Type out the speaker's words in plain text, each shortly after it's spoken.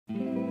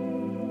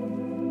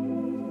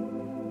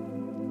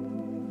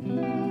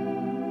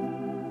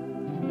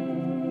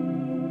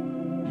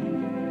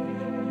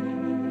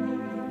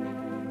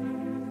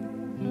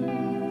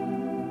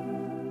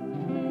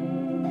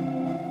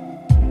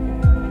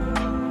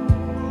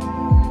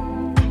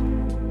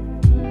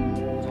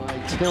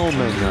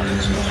Tillman.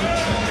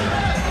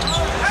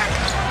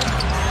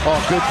 Oh,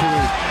 good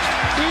three.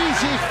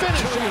 Easy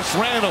finish.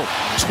 Randall,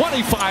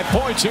 25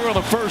 points here in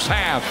the first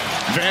half.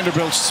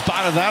 Vanderbilt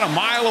spotted that a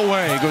mile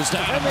away. Goes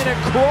down. And then it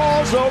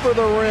crawls over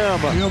the rim.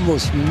 He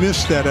almost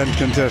missed that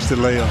uncontested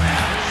layup.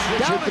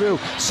 Down through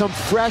some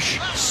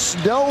fresh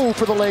snow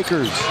for the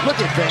Lakers. Look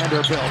at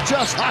Vanderbilt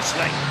just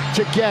hustling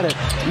to get it.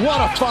 What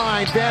a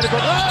find,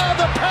 Vanderbilt. Oh,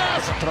 the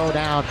pass! Throw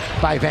down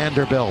by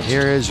Vanderbilt.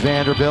 Here is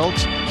Vanderbilt.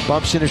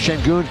 Bumps into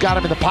Şengün. Got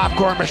him in the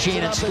popcorn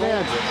machine and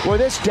scored. Boy,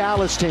 this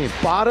Dallas team,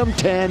 bottom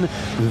 10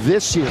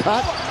 this year.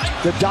 Cut,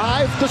 the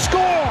dive, the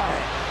score!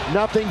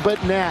 Nothing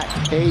but net.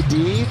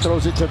 AD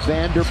throws it to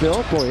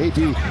Vanderbilt. Boy, AD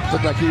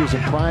looked like he was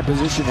in prime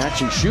position to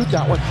actually shoot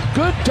that one.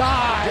 Good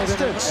dive.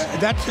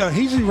 That's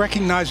he's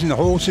recognizing the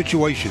whole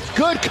situation.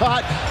 Good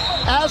cut.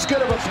 As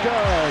good of a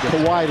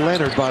good. Kawhi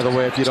Leonard, by the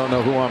way, if you don't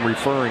know who I'm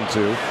referring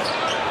to.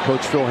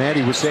 Coach Phil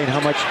Handy was saying how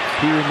much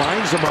he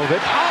reminds him of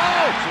it.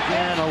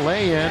 Again, a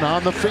lay-in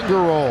on the finger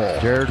roll.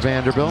 Jared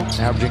Vanderbilt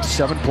averaging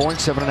 7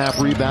 points, 7.5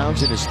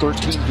 rebounds in his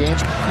 13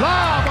 games.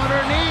 Lob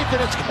underneath,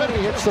 and it's good.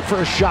 He hits the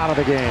first shot of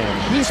the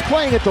game. He's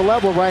playing at the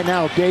level right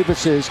now,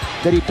 Davis is,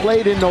 that he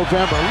played in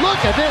November.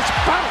 Look at this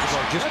bounce.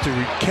 Well, just to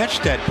catch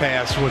that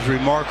pass was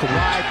remarkable.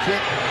 High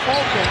kick,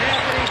 open,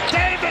 Anthony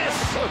Davis.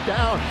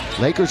 Down.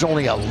 Lakers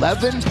only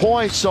 11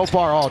 points so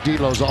far. Oh,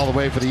 D'Lo's all the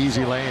way for the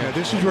easy lay-in. Yeah,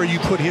 this is where you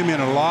put him in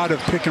a lot of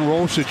pick and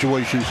roll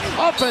situations.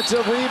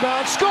 Offensive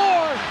rebound,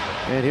 score!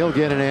 And he'll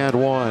get an and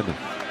one.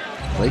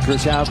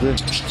 Lakers have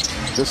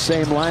the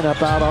same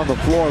lineup out on the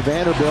floor.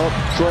 Vanderbilt,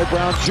 Troy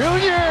Brown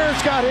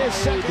Jr.'s got his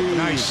second.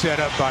 Nice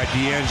setup by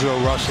D'Angelo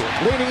Russell.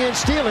 Leading in,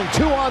 stealing,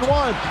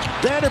 2-on-1.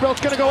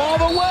 Vanderbilt's going to go all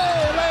the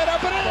way. Lay it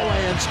up and in.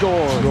 And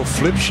score. No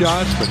flip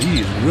shots, but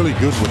he is really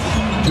good with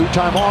it.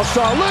 Two-time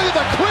All-Star. Look at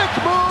the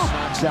quick move.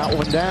 Knocks that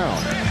one down.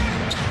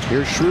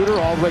 Here's Schroeder,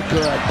 all the way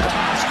good.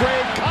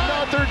 Straight,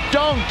 another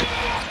dunk.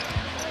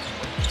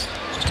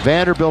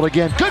 Vanderbilt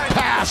again. Good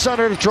pass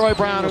under to Troy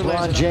Brown.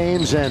 LeBron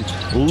James and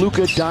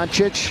Luka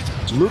Doncic.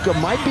 Luka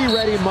might be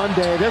ready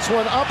Monday. This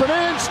one up and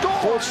in. Score.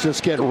 Folks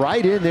just get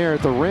right in there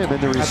at the rim in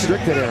the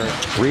restricted area.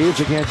 Reaves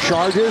again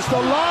charges the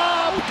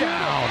lob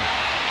down.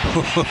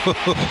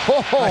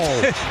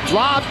 Oh,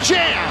 lob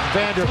jam.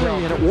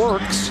 Vanderbilt, and it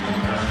works.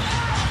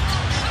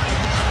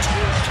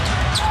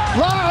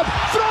 Lob,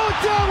 throw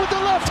it down with the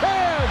left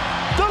hand.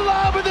 The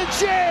lob and the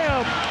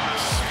jam.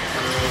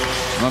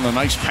 On a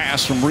nice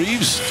pass from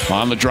Reaves.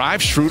 On the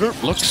drive, Schroeder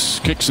looks,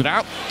 kicks it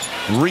out.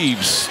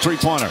 Reaves,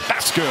 three-pointer.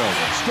 That's good.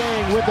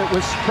 Staying with it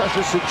was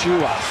Precious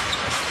Achiuwa.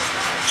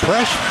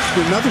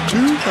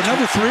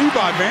 Another three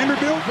by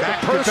Vanderbilt.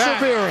 Back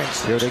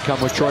Perseverance. Here they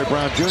come with Troy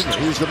Brown Jr.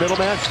 He's the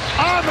middleman.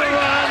 On the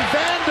run,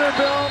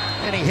 Vanderbilt.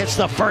 And he hits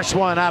the first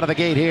one out of the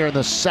gate here in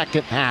the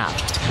second half.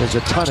 There's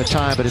a ton of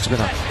time, but it's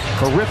been a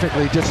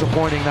horrifically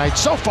disappointing night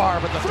so far.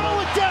 But throw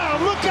it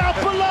down. Look out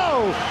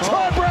below.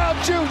 Troy Brown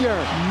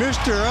Jr.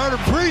 Mr.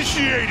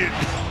 Unappreciated.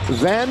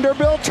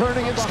 Vanderbilt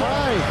turning its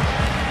tide.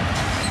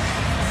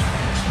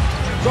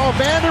 So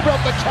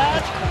Vanderbilt the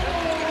catch.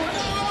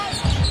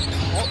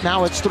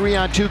 Now it's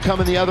 3-on-2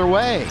 coming the other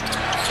way.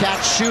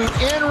 Catch, shoot,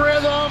 in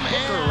rhythm,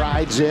 and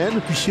rides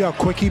in. You see how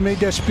quick he made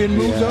that spin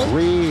move, though?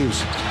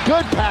 Reaves,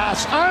 good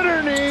pass,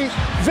 underneath,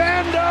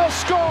 Vando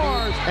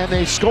scores! And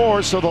they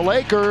score, so the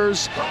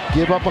Lakers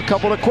give up a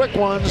couple of quick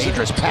ones.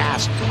 Dangerous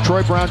pass,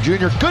 Troy Brown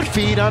Jr., good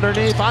feed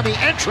underneath on the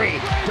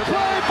entry.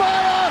 Play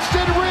by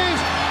Austin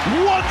Reaves,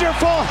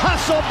 wonderful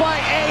hustle by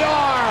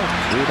AR.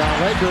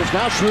 Rebound Lakers,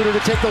 now Schroeder to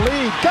take the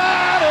lead,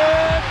 got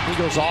it! He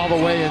goes all the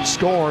way and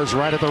scores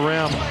right at the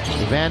rim.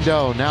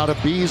 Vando now to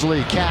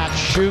Beasley, catch,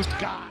 shoot,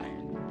 got it.